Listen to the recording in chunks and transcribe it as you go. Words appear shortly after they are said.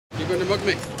going to mug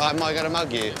me? Am I going to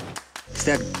mug you? Is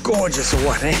that gorgeous or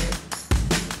what, eh?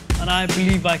 And I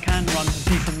believe I can run a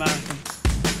decent marathon.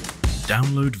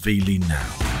 Download Veely now.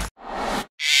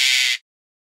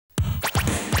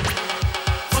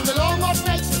 From the long hot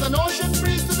nights to the ocean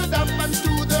breeze to the damp and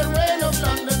to the rain of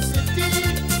London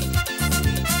City.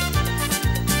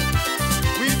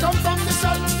 We come from the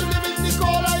sun to live in the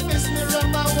cold. I miss me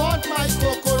rum, I want my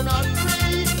coconut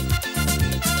tree.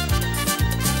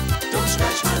 Don't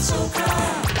scratch my soca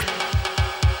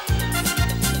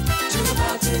till the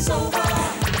party's over.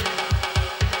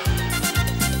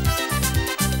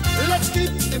 Let's keep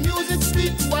the music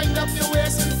sweet, wind up your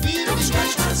waist and feel. Don't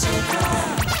scratch my soca.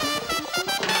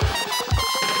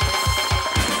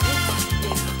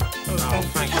 Oh,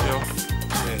 thanks, Phil.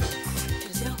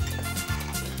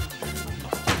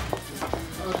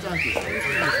 Oh, thank you.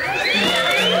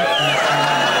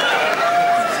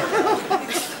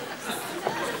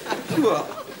 What?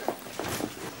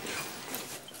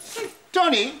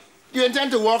 Tony, you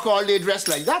intend to walk all day dressed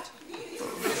like that?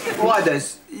 Why,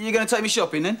 Des? You going to take me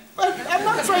shopping, then? Well, I'm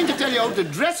not trying to tell you how to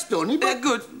dress, Tony, but... Yeah,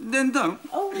 good. Then don't.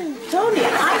 Oh, Tony,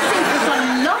 I think it's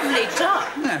a lovely top.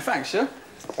 Yeah, thanks, sir.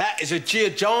 That is a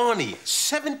Giorgiani.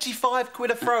 75 quid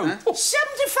a throw. Huh?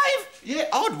 75? Yeah,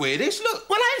 I'd wear this, look.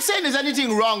 Well, I ain't saying there's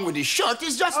anything wrong with the shirt.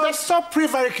 It's just that... Stop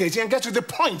prevaricating and get to the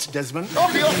point, Desmond.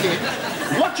 Okay.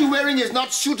 What you're wearing is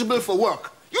not suitable for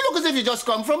work. You look as if you just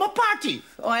come from a party.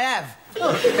 Oh, I have.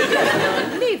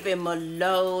 Leave him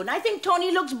alone. I think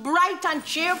Tony looks bright and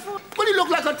cheerful. Well, you look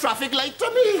like a traffic light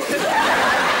to me.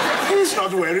 He's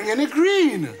not wearing any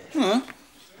green. Huh?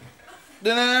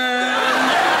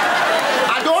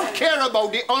 I don't care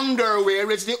about the underwear.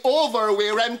 It's the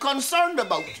overwear I'm concerned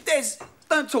about. Des,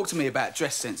 don't talk to me about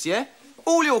dress sense, yeah?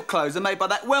 All your clothes are made by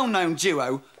that well-known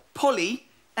duo, Polly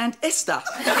and Esther.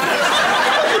 What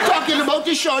are you talking about?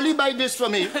 You surely buy this for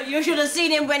me. You should have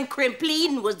seen him when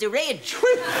Crimpline was the rage.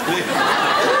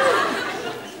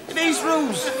 These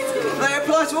rules, they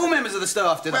apply to all members of the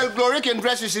staff, do they? Well, Gloria can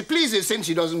dress as she pleases since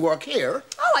she doesn't work here.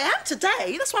 Oh, I am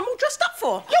today. That's what I'm all dressed up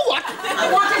for. You what? I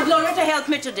wanted Gloria to help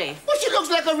me today. Well, she looks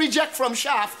like a reject from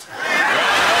Shaft.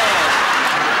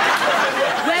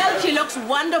 Well, she looks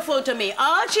wonderful to me.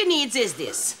 All she needs is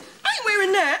this. I ain't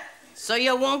wearing that. So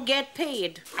you won't get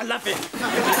paid. I love it.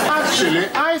 Actually,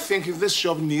 I think this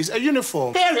shop needs a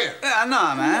uniform. Here. Yeah,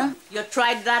 no, man. You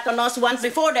tried that on us once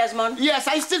before, Desmond. Yes,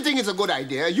 I still think it's a good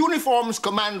idea. Uniforms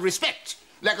command respect,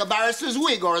 like a barrister's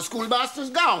wig or a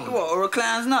schoolmaster's gown. What, or a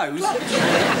clown's nose? Oh,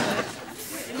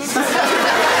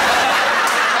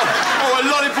 a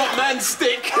Lollipop Man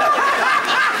stick.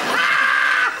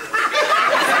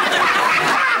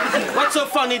 What's so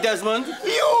funny, Desmond?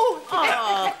 You!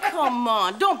 Oh, come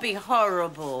on. Don't be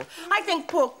horrible. I think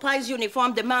Porkpie's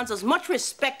uniform demands as much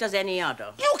respect as any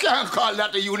other. You can't call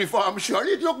that a uniform,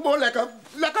 surely. It looked more like a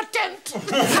tent.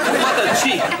 What a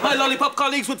cheek. My Lollipop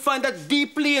colleagues would find that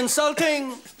deeply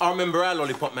insulting. I remember our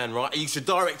Lollipop Man, right? He used to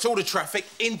direct all the traffic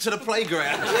into the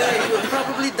playground. Yeah, you were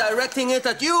probably directing it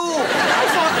at you. I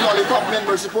thought Lollipop men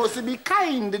were supposed to be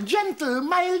kind, gentle,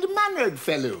 mild-mannered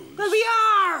fellows. Well, we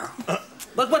are.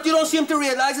 But what you don't seem to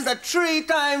realize is that 3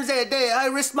 times a day I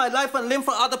risk my life and limb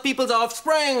for other people's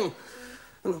offspring.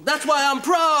 That's why I'm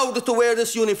proud to wear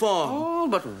this uniform. Oh,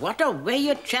 but what a way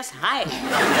your chest high.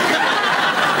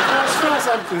 As far as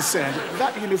I'm concerned,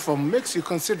 that uniform makes you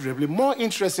considerably more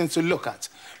interesting to look at.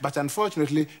 But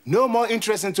unfortunately, no more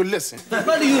interesting to listen.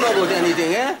 What do you know about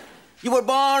anything, eh? You were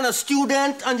born a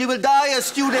student and you will die a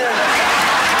student.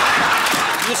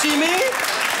 You see me?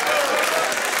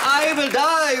 I will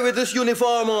die with this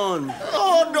uniform on.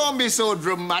 Oh, don't be so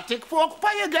dramatic,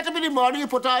 Porkpie. You get up in the morning, you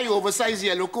put on your oversized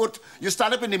yellow coat, you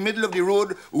stand up in the middle of the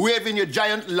road waving your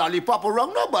giant lollipop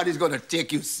around. Nobody's gonna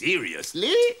take you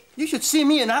seriously. You should see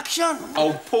me in action.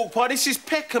 Oh, Porkpie, this is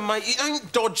Peckham, mate. It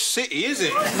ain't Dodge City, is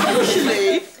it?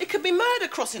 Actually, it could be murder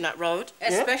crossing that road.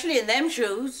 Especially in them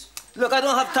shoes. Look, I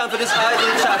don't have time for this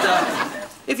idle chatter.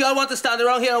 If y'all want to stand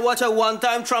around here and watch a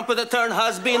one-time trumpeter turn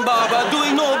has-been barber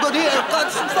doing no good here,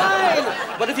 that's fine.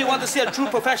 But if you want to see a true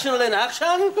professional in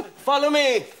action, follow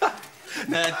me.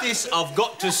 Now, this I've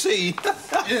got to see. There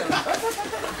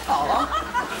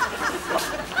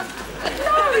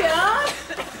we are.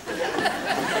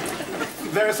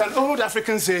 There is an old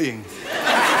African saying,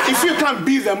 if you can't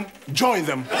beat them, join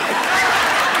them.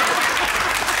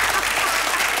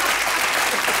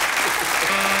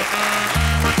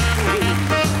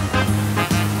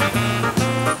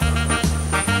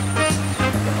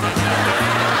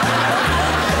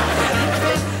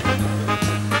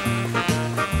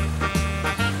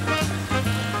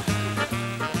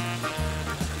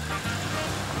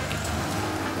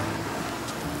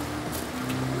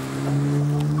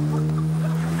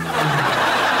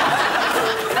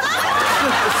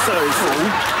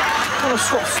 want to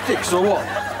swap sticks or what?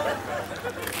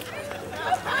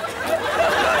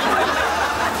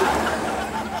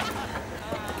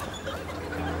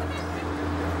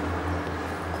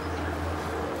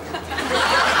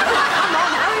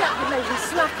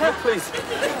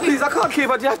 Please, I can't keep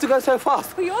up. You have to go so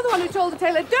fast. Well, you're the one who told the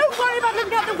tailor, don't worry about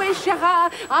looking at the waist,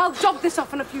 Gerard. I'll jog this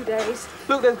off in a few days.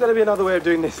 Look, there's got to be another way of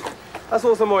doing this. That's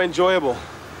also more enjoyable.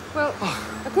 Well,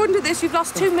 according to this, you've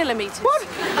lost 2 millimetres. What?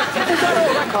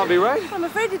 That can't be right. I'm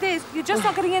afraid it is. You're just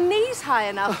not getting your knees high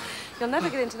enough. You'll never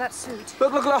get into that suit.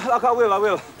 Look, I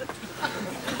will.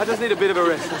 I just need a bit of a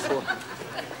rest, that's all.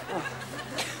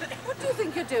 What do you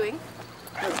think you're doing?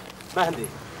 Mandy,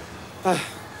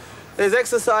 there's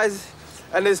exercise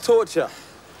and there's torture.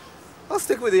 I'll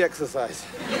stick with the exercise.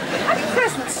 At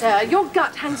present, sir, your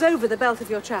gut hangs over the belt of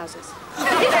your trousers.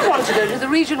 If you want to go to the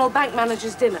regional bank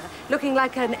manager's dinner looking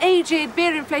like an aged,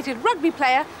 beer-inflated rugby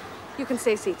player, you can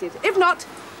stay seated. If not,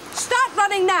 start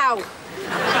running now.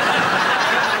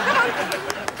 Come on.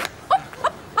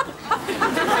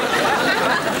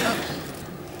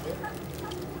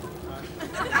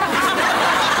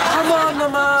 Come on, the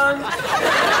man.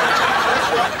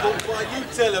 Why, you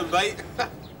tell him, mate.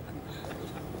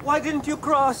 Why didn't you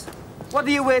cross? What are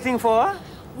you waiting for?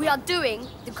 We are doing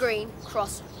the Green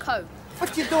Cross Code.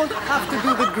 But you don't have to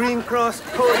do the Green Cross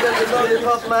Code when the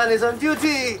Lollipop Man is on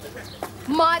duty.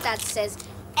 My dad says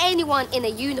anyone in a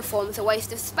uniform is a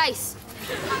waste of space.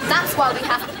 That's why we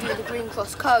have to do the Green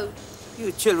Cross Code.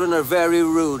 You children are very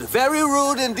rude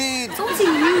indeed. What's you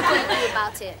going to do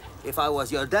about it? If I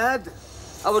was your dad,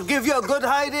 I would give you a good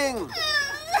hiding.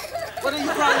 What are you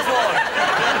crying for?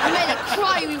 You made a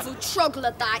cry, you evil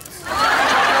troglodyte.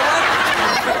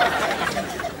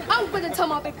 I'm going to tell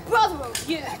my big brother of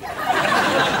you.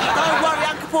 Don't worry,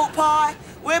 Uncle Porkpie.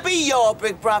 We'll be your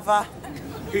big brother.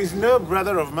 He's no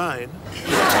brother of mine.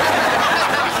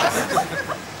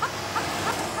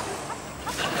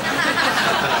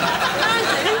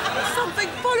 Andy, something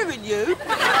following you?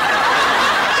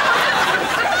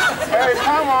 Hey,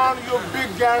 come on, you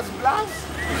big gas blast.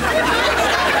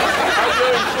 I'm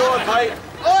doing short, mate.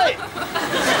 Oi!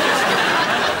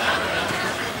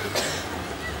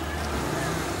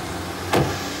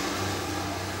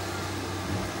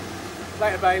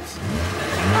 Later, babes.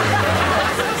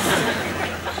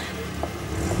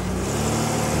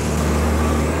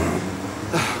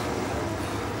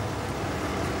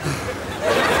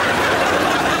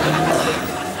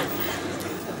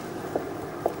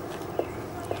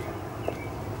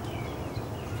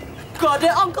 Got it,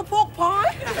 Uncle Porkpie?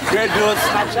 Great news,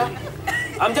 Snatcher.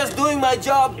 I'm just doing my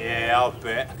job. Yeah, I'll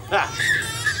bet.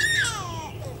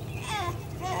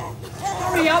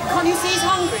 Hurry up, can't you see he's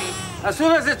hungry? As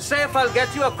soon as it's safe, I'll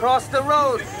get you across the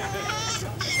road.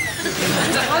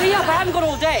 Hurry up, I haven't got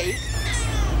all day.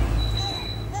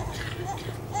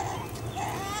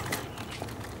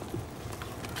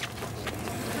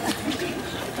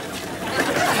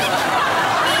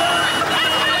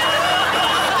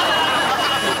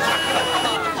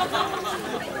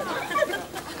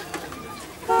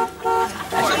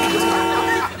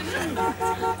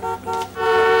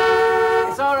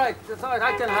 It's all right,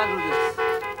 I can handle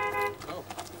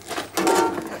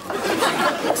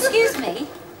this. Excuse me?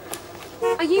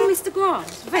 Are you Mr. Grant, a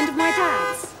friend of my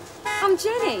dad's? I'm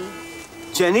Jenny.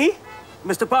 Jenny?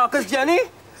 Mr. Parker's Jenny?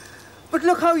 But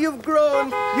look how you've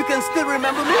grown. You can still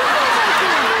remember me?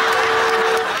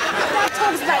 Dad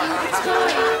talks about you all the time.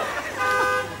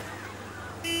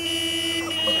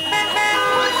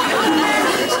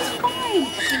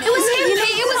 It was him,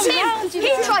 Pete, it was him.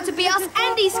 He tried to be us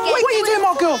and he scared. What are you doing,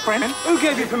 my girlfriend? Who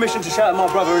gave you permission to shout at my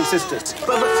brother and sisters? Talking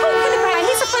about,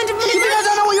 he's a friend of You mean I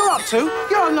don't know what you're up to?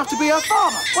 You're old enough to be her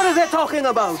father. What are they talking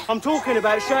about? I'm talking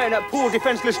about shouting at poor,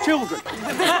 defenceless children.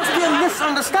 There must be a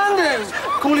misunderstanding.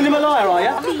 Calling him a liar, are you?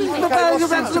 Okay, what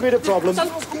seems to be the problem?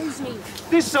 Excuse me.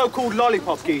 This so-called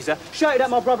lollipop geezer shouted at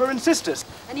my brother and sisters.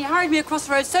 And he hurried me across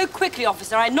the road so quickly,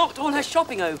 officer, I knocked all her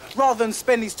shopping over. Rather than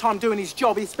spend his time doing his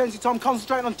job, he spends his time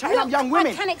concentrating on chatting up young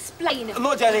women. I can explain.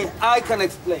 No, Jenny, I can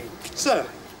explain. Sir,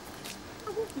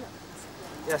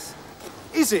 Yes.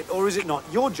 Is it or is it not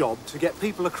your job to get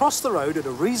people across the road at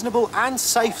a reasonable and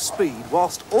safe speed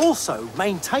whilst also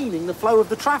maintaining the flow of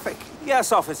the traffic?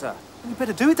 Yes, officer. You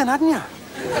better do it then, hadn't you?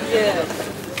 Yeah.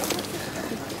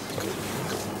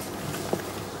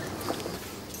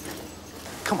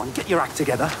 Come on, get your act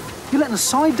together. You're letting the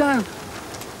side down.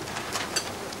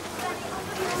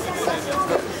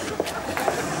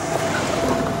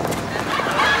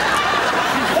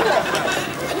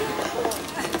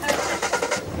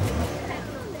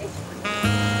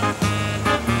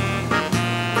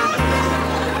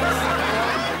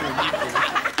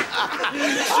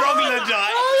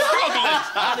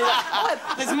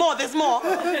 There's more, there's more.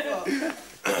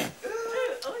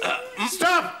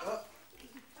 Stop!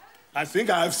 I think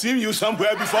I've seen you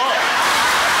somewhere before.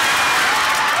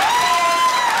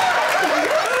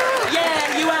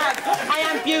 Yeah, you have. I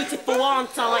am beautiful,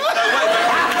 aren't I?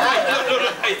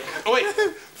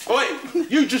 Wait,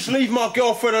 you just leave my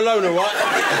girlfriend alone, all right?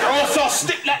 Or else I'll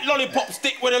stick that lollipop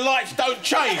stick where the lights don't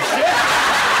change, yeah?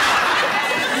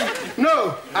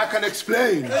 No, I can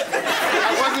explain.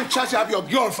 I wasn't chatting up your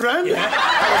girlfriend. Yeah. I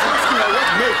was asking her what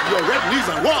made your red knees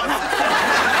and what.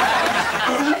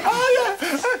 Oh, yeah.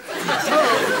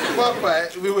 Oh,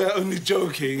 Porkpie, we were only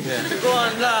joking. Yeah. Go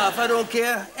on, laugh. I don't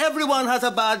care. Everyone has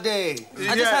a bad day.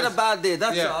 I just had a bad day,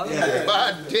 that's all. Yeah.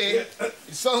 Bad day? It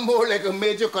sounds more like a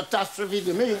major catastrophe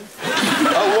to me. A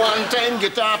one-time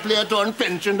guitar player turned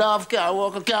pensioned off car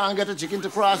walker can't get a chicken to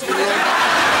cross the road.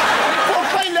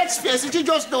 Porkpie, let's face it, you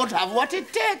just don't have what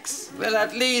it takes. Well,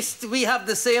 at least we have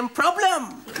the same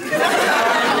problem.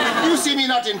 You see me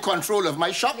not in control of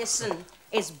my shop? Listen,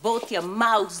 it's both your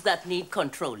mouths that need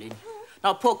controlling.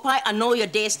 Now, Porkpie, I know your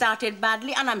day started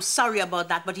badly, and I'm sorry about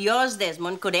that, but yours,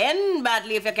 Desmond, could end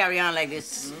badly if you carry on like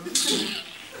this.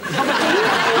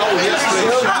 Oh, yes,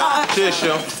 please. Cheers,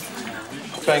 Shell.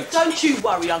 Thanks. Don't you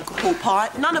worry, Uncle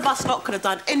Porkpie. None of us lot could have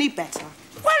done any better.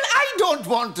 Well, I don't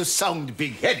want to sound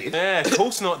big-headed. Yeah, of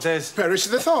course not, Des. Perish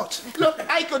the thought. Look,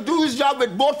 I could do his job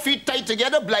with both feet tied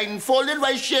together, blindfolded,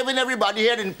 while shaving everybody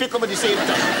here and pick up at the same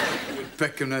time.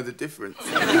 Beckham know the difference.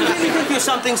 You really think you're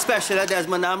something special,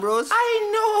 Desmond Ambrose? I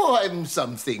know I'm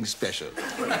something special.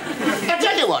 I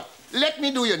tell you what, let me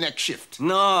do your next shift.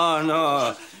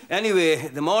 No. Anyway,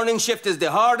 the morning shift is the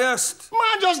hardest.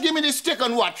 Man, just give me the stick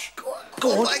and watch.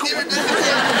 Go on.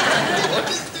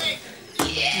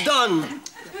 Done.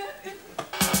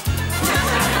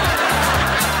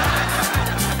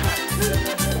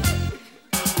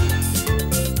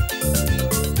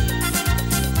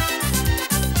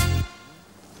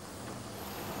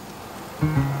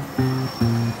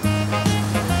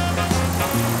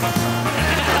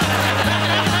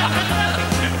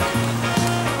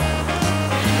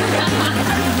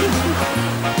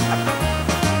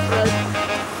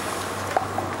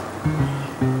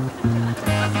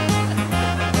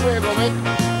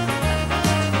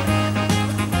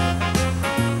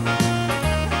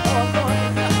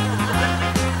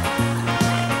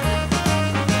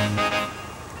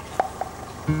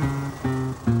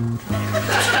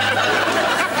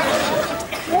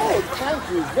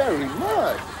 Very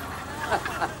much.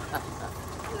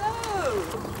 Hello.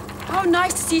 How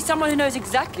nice to see someone who knows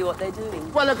exactly what they're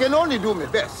doing. Well, I can only do my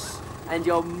best. And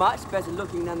you're much better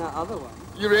looking than that other one.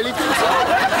 You really think so?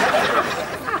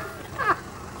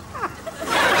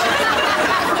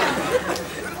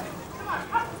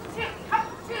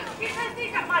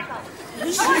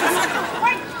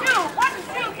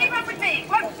 Keep up with me.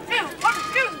 1, 2, 1, 2.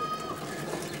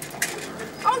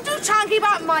 Oh, do try and keep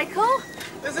up, Michael.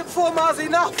 Isn't 4 miles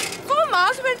enough? 4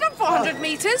 miles? We've done 400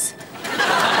 metres.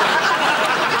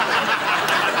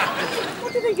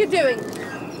 What do you think you're doing?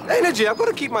 Energy, I've got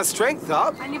to keep my strength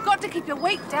up. And you've got to keep your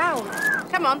weight down.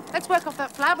 Come on, let's work off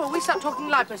that flab or we start talking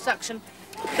liposuction.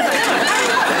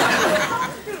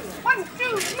 1,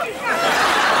 2, 3, 4.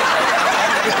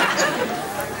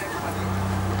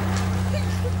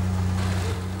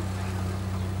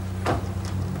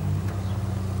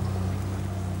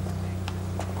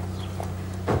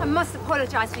 I must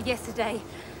apologise for yesterday.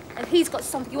 And he's got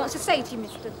something he wants to say to you,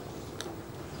 Mr...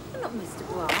 You're not Mr.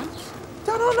 Grant.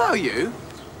 Don't I know you?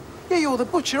 Yeah, you're the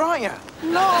butcher, aren't you?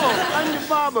 No, I'm the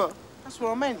barber. That's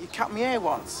what I meant. You cut me hair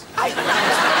once. I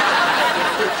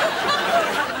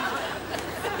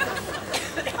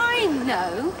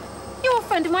know. You're a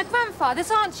friend of my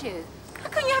grandfather's, aren't you? How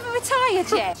come you haven't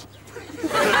retired yet?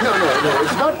 No,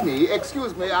 it's not me.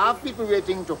 Excuse me, I have people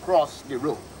waiting to cross the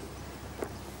road.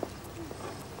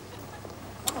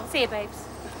 See you, babes.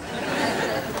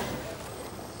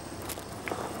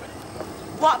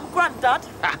 What, Grandad?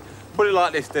 Put it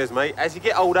like this, Des, mate. As you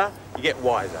get older, you get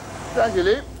wiser.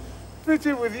 Gradually.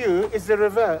 Pretty with you is the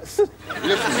reverse.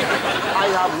 Listen, I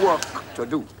have work to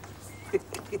do.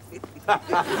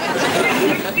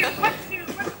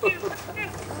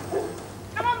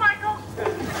 Come on, Michael.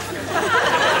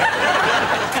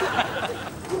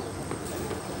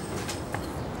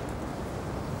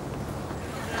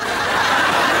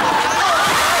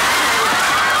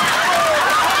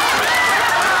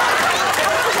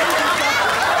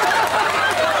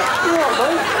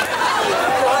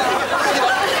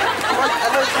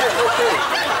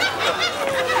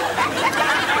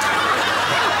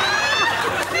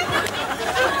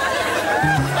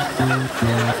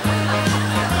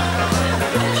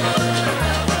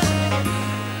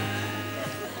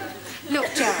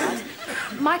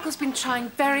 Chuckle's been trying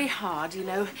very hard, you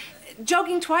know.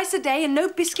 Jogging twice a day and no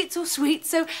biscuits or sweets,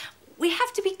 so we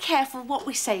have to be careful what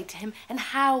we say to him and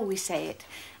how we say it.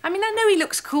 I mean, I know he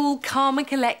looks cool, calm and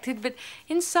collected, but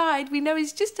inside we know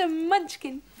he's just a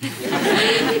munchkin.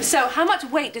 So, how much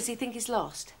weight does he think he's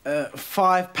lost?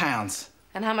 £5.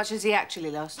 And how much has he actually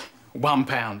lost?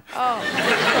 £1. Oh.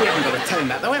 We haven't got to tell him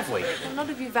that, though, have we? Well, not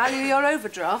if you value your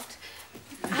overdraft.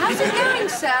 How's it going,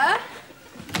 sir?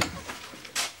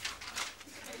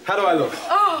 How do I look?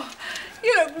 Oh,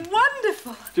 you look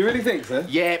wonderful. Do you really think so?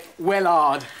 Yeah, well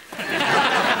hard.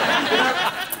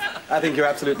 I think you're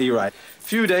absolutely right.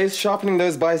 Few days sharpening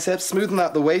those biceps, smoothing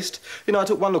out the waist. You know, I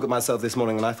took one look at myself this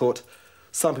morning and I thought,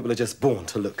 some people are just born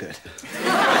to look good.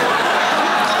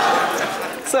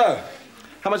 So,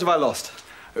 how much have I lost?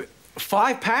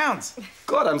 £5.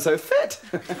 God, I'm so fit.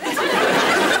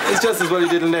 It's just as well you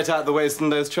didn't let out the waist in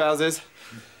those trousers.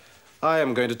 I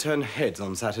am going to turn heads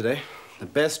on Saturday. The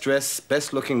best dressed,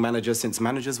 best looking manager since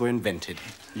managers were invented.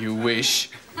 You wish.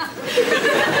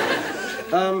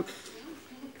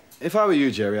 If I were you,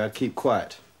 Jerry, I'd keep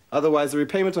quiet. Otherwise, the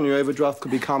repayment on your overdraft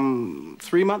could become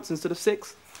 3 months instead of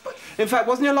 6. In fact,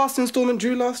 wasn't your last instalment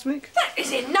due last week? That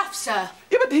is enough, sir.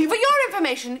 Yeah, but he... For your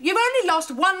information, you've only lost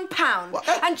 £1.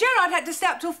 And Gerard had to stay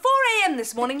up till 4 a.m.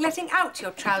 this morning letting out your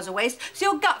trouser waist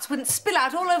so your guts wouldn't spill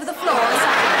out all over the floor on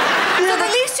Saturday. So the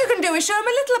least you can do is show him a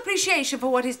little appreciation for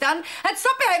what he's done and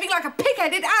stop behaving like a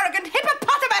pig-headed, arrogant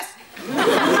hippopotamus!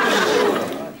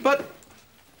 But...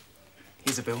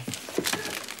 here's a bill.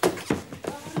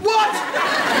 What?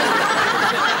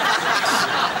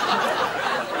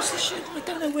 What's the shit? I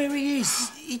don't know where he is.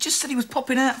 He just said he was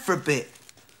popping out for a bit.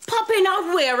 Popping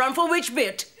out where and for which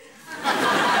bit?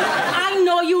 I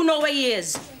know you know where he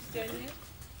is.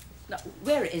 Now,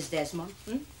 where is Desmond?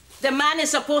 The man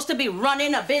is supposed to be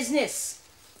running a business.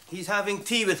 He's having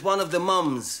tea with one of the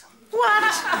mums.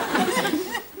 What?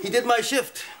 He did my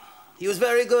shift. He was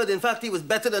very good. In fact, he was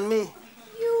better than me.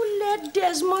 You let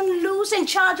Desmond loose in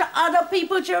charge of other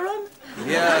people, Jerome?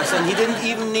 Yes, and he didn't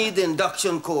even need the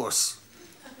induction course.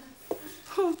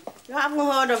 You haven't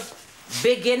heard of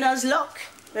beginner's luck,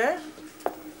 eh?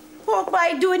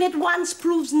 Porkpie doing it once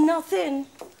proves nothing.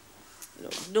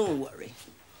 Don't worry.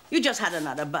 You just had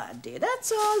another bad day,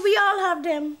 that's all. We all have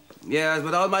them. Yes,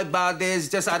 but all my bad days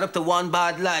just add up to one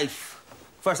bad life.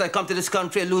 First I come to this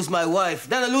country and lose my wife.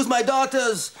 Then I lose my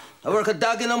daughters. I work at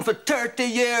Dagenham for 30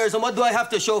 years, and what do I have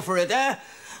to show for it, eh?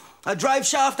 A drive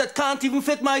shaft that can't even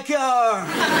fit my car.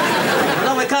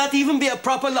 Now I can't even be a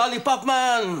proper Lollipop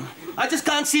Man. I just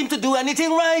can't seem to do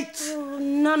anything right. Oh,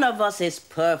 none of us is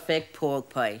perfect,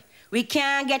 Porkpie. We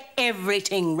can't get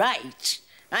everything right.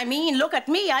 I mean, look at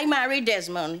me. I married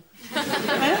Desmond.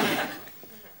 Huh?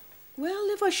 Well,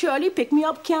 if a Shirley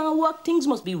pick-me-up can't work, things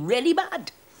must be really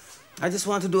bad. I just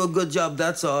want to do a good job,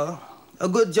 that's all. A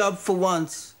good job for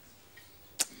once.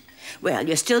 Well,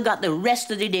 you still got the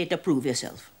rest of the day to prove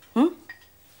yourself.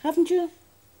 Haven't you?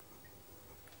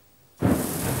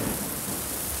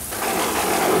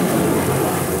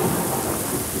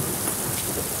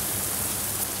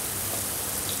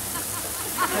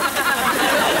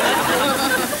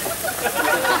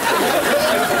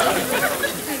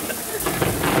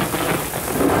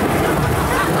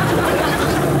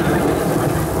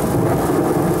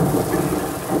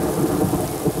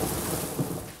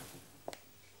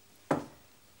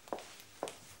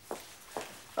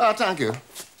 Thank you.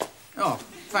 Oh,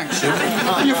 thanks,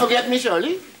 You forget me,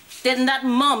 Shirley? Didn't that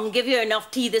mum give you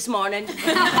enough tea this morning?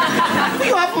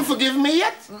 You haven't forgiven me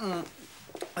yet?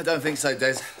 I don't think so,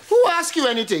 Des. Who asked you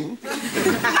anything?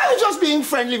 I was just being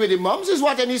friendly with the mums is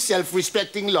what any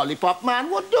self-respecting lollipop man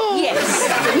would do. Yes.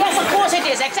 Yes, of course it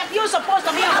is, except you're supposed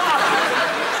to be a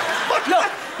father. Look,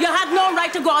 you had no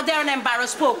right to go out there and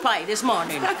embarrass Porkpie this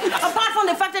morning. Apart from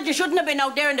the fact that you shouldn't have been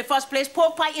out there in the first place,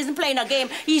 Porkpie isn't playing a game.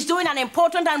 He's doing an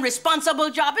important and responsible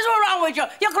job. Is what wrong with you?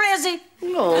 You're crazy.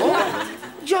 No,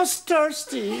 just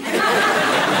thirsty.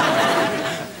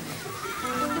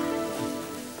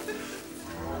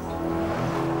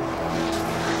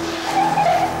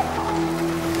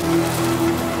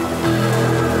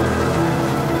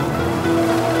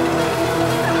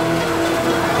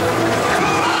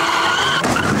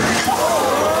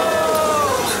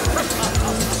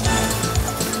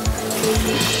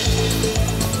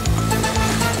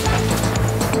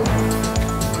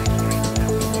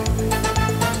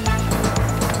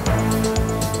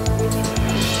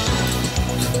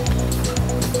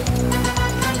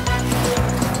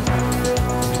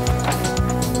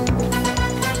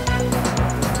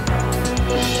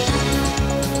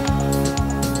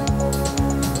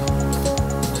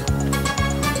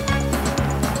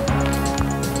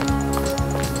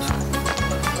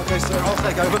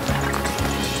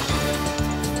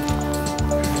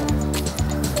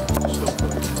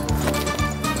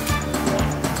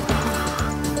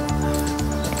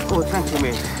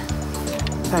 mate.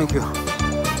 Thank you.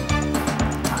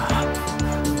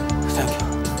 Thank you.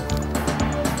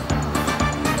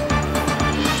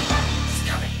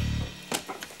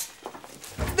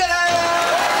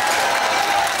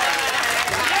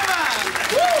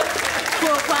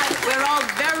 We're all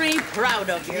very proud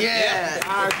of you. Yeah.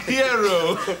 Our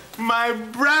hero, my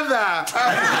brother. I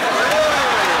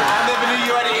never knew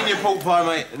you had it in your pork pie,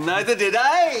 mate. Neither did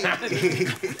I.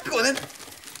 Go on then.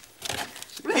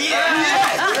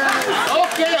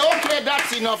 Okay,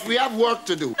 that's enough. We have work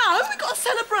to do. No, we got to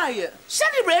celebrate.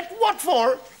 Celebrate? What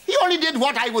for? He only did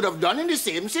what I would have done in the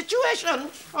same situation.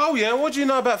 Oh, yeah? What do you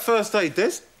know about first aid,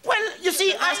 Des? Well, you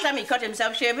see, last time he cut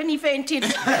himself shaving, he fainted. Now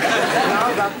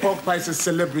that Porkpie is a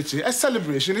celebrity, a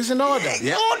celebration is in order.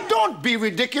 Yeah. Oh, don't be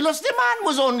ridiculous. The man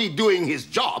was only doing his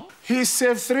job. He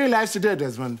saved 3 lives today,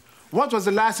 Desmond. What was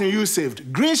the last thing you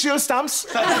saved? Green shield stamps?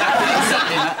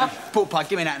 Porkpie,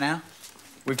 give me that now.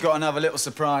 We've got another little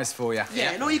surprise for you.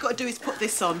 Yeah, and all you got to do is put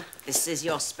this on. This is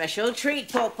your special treat,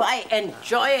 Porkpie.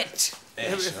 Enjoy it.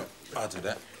 Yeah, sure. I'll do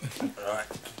that. All right.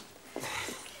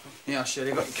 Yeah, I'll show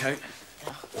you. Got your coat.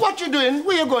 What you doing?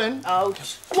 Where you going? Out.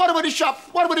 What about the shop?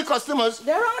 What about the customers?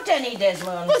 There aren't any,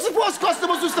 Desmond. Well, suppose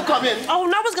customers used to come in. Oh,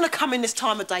 no one's going to come in this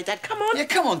time of day, Dad. Come on. Yeah,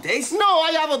 come on, Des. No,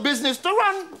 I have a business to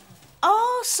run.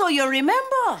 Oh, so you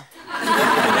remember?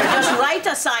 Just write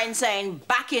a sign saying,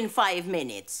 back in 5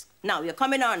 minutes. Now, you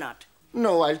coming or not?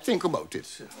 No, I'll think about it.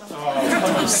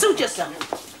 Suit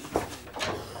yourself.